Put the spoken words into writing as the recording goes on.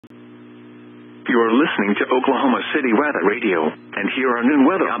are listening to Oklahoma City Weather Radio, and here are noon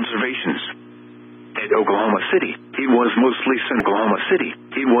weather observations. At Oklahoma City, it was mostly sunny. Oklahoma City,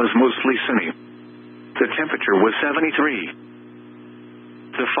 it was mostly sunny. The temperature was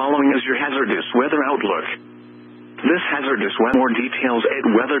 73. The following is your hazardous weather outlook. This hazardous weather, more details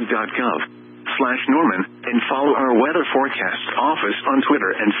at weather.gov/Norman, and follow our weather forecast office on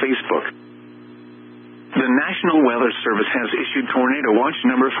Twitter and Facebook. The National Weather Service has issued Tornado Watch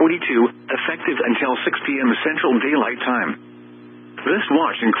number 42, effective until 6 p.m. Central Daylight Time. This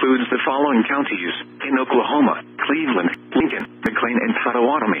watch includes the following counties in Oklahoma: Cleveland, Lincoln, McLean, and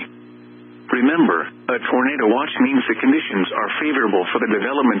Pottawatomie. Remember, a tornado watch means the conditions are favorable for the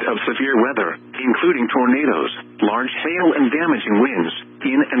development of severe weather, including tornadoes, large hail, and damaging winds,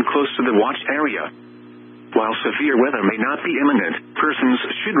 in and close to the watch area. While severe weather may not be imminent, persons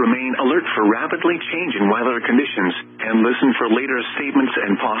should remain alert for rapidly changing weather conditions and listen for later statements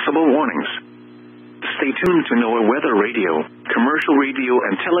and possible warnings. Stay tuned to NOAA Weather Radio, commercial radio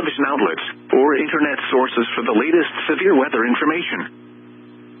and television outlets, or internet sources for the latest severe weather information.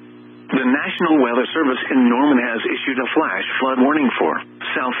 The National Weather Service in Norman has issued a flash flood warning for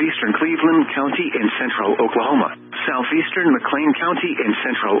southeastern Cleveland County in central Oklahoma, southeastern McLean County in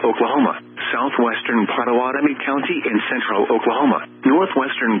central Oklahoma, southwestern Pottawatomie County in central Oklahoma,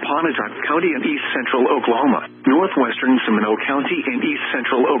 northwestern Pontotoc County in east central Oklahoma, northwestern Seminole County in east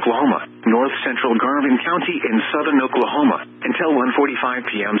central Oklahoma, north central Garvin County in southern Oklahoma, until 1:45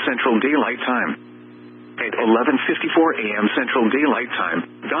 p.m. Central Daylight Time. At 11:54 a.m. Central Daylight Time,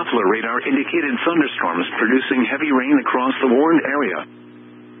 Doppler radar indicated thunderstorms producing heavy rain across the warned area.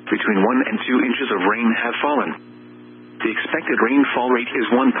 Between 1 and 2 inches of rain have fallen. The expected rainfall rate is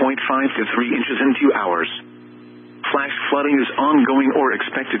 1.5 to 3 inches in 2 hours. Flash flooding is ongoing or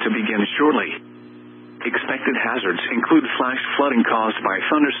expected to begin shortly. Expected hazards include flash flooding caused by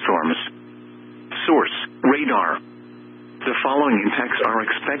thunderstorms. Source: radar. The following impacts are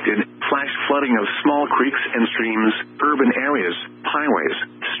expected: flash flooding of small creeks and streams, urban areas, highways,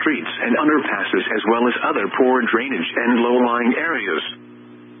 streets, and underpasses, as well as other poor drainage and low-lying areas.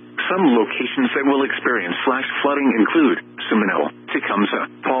 Some locations that will experience flash flooding include Seminole, Tecumseh,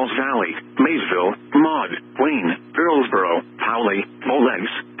 Pauls Valley, Maysville, Maud, Wayne, Earlsboro, Howley, Molex,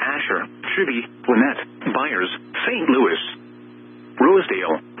 Asher, Tribby, Gwinnett, Byers, St. Louis,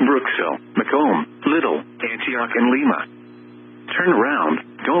 Rosedale, Brooksville, Macomb, Little, Antioch, and Lima. Turn around,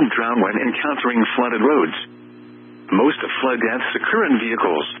 don't drown when encountering flooded roads. Most flood deaths occur in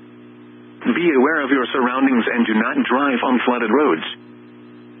vehicles. Be aware of your surroundings and do not drive on flooded roads.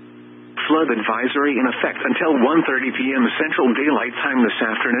 Flood advisory in effect until 1:30 p.m. Central Daylight Time this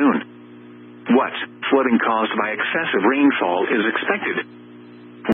afternoon. What flooding caused by excessive rainfall is expected?